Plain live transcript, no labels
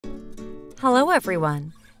Hello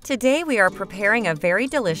everyone! Today we are preparing a very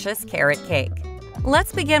delicious carrot cake.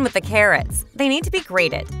 Let's begin with the carrots. They need to be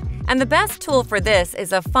grated, and the best tool for this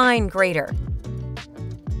is a fine grater.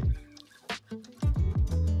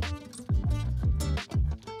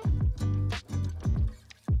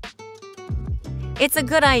 It's a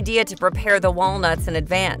good idea to prepare the walnuts in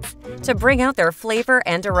advance to bring out their flavor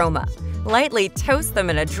and aroma. Lightly toast them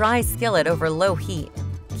in a dry skillet over low heat.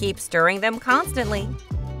 Keep stirring them constantly.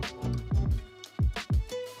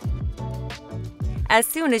 As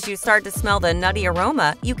soon as you start to smell the nutty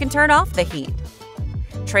aroma, you can turn off the heat.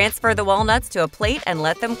 Transfer the walnuts to a plate and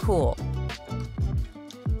let them cool.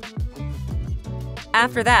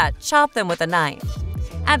 After that, chop them with a knife.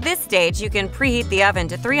 At this stage, you can preheat the oven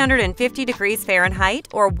to 350 degrees Fahrenheit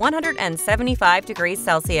or 175 degrees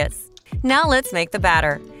Celsius. Now let's make the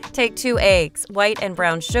batter. Take 2 eggs, white and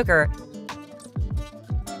brown sugar,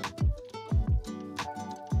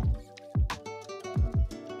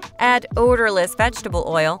 add odorless vegetable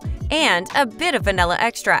oil and a bit of vanilla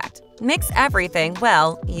extract. Mix everything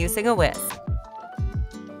well using a whisk.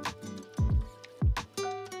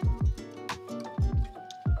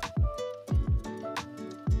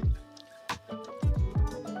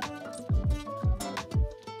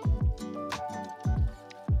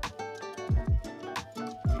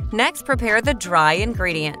 Next, prepare the dry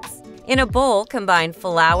ingredients. In a bowl, combine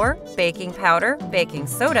flour, baking powder, baking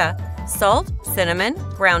soda, salt, cinnamon,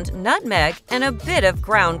 ground nutmeg, and a bit of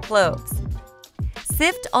ground cloves.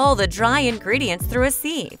 Sift all the dry ingredients through a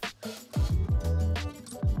sieve.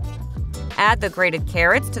 Add the grated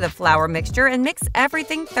carrots to the flour mixture and mix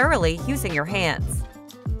everything thoroughly using your hands.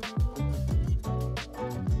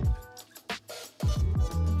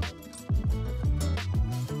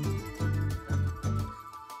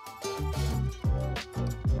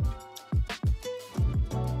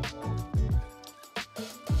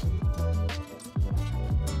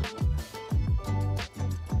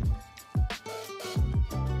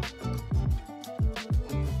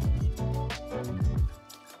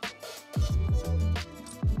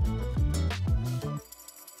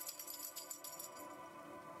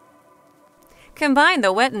 Combine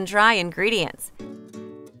the wet and dry ingredients.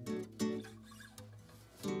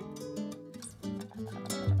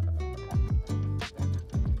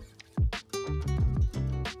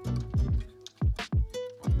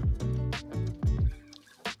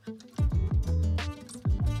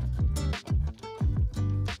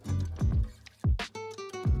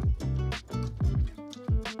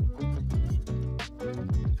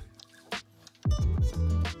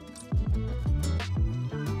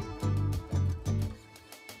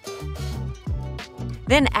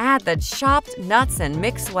 Then add the chopped nuts and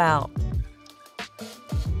mix well.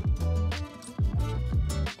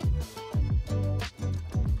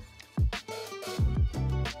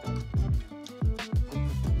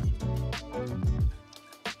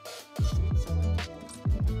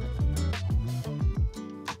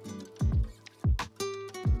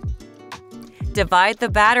 Divide the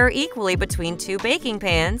batter equally between 2 baking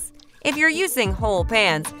pans. If you're using whole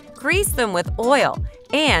pans, grease them with oil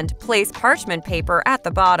and place parchment paper at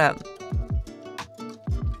the bottom.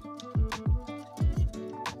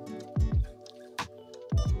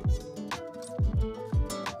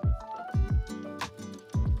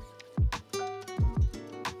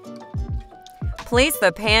 Place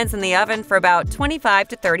the pans in the oven for about 25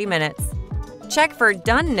 to 30 minutes. Check for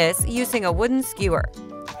doneness using a wooden skewer.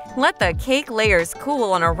 Let the cake layers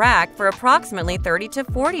cool on a rack for approximately 30 to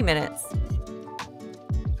 40 minutes.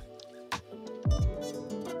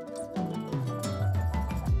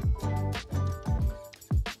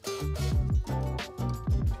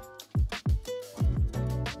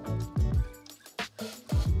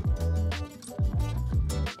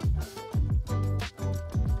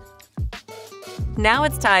 Now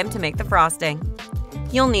it's time to make the frosting.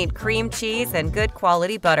 You'll need cream cheese and good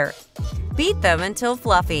quality butter. Beat them until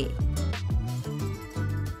fluffy.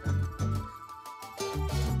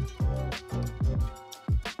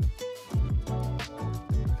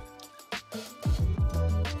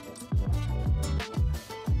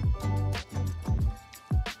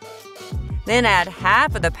 Then add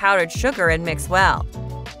half of the powdered sugar and mix well.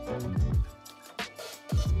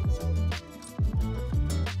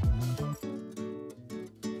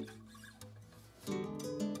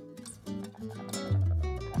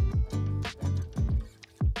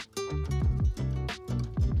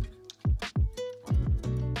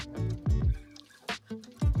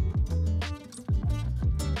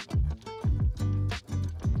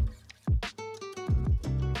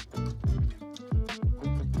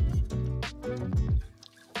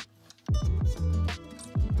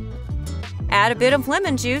 Add a bit of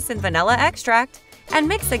lemon juice and vanilla extract and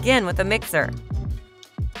mix again with a mixer.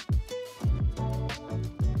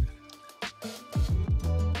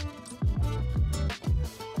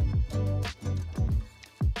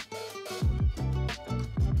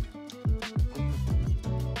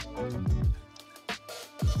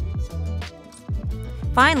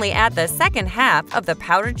 Finally, add the second half of the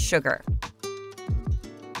powdered sugar.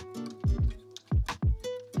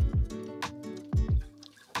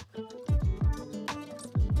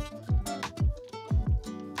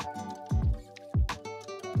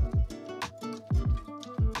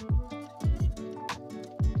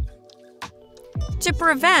 To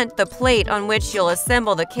prevent the plate on which you'll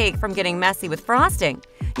assemble the cake from getting messy with frosting,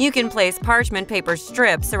 you can place parchment paper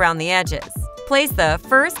strips around the edges. Place the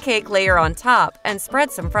first cake layer on top and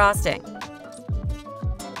spread some frosting.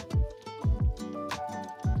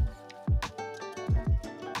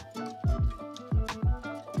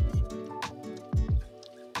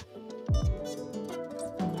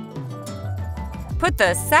 Put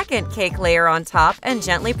the second cake layer on top and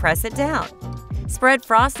gently press it down. Spread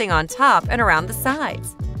frosting on top and around the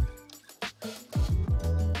sides.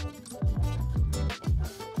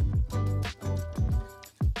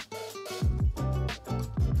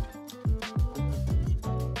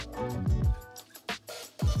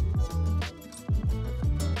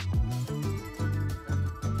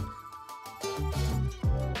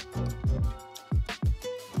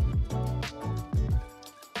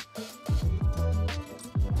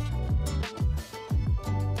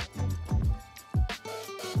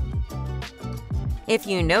 If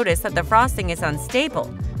you notice that the frosting is unstable,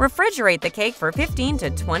 refrigerate the cake for 15 to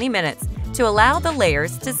 20 minutes to allow the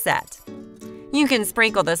layers to set. You can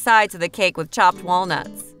sprinkle the sides of the cake with chopped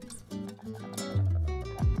walnuts.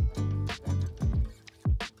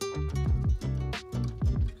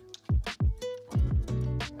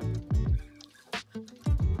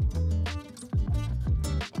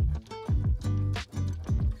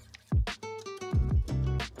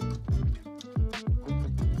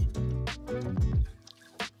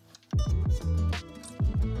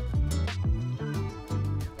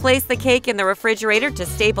 Place the cake in the refrigerator to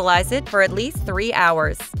stabilize it for at least 3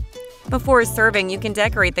 hours. Before serving, you can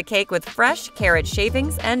decorate the cake with fresh carrot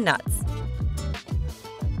shavings and nuts.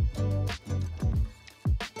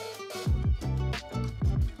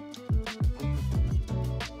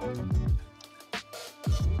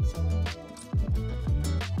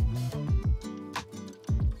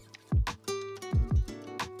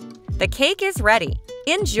 The cake is ready.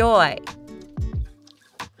 Enjoy!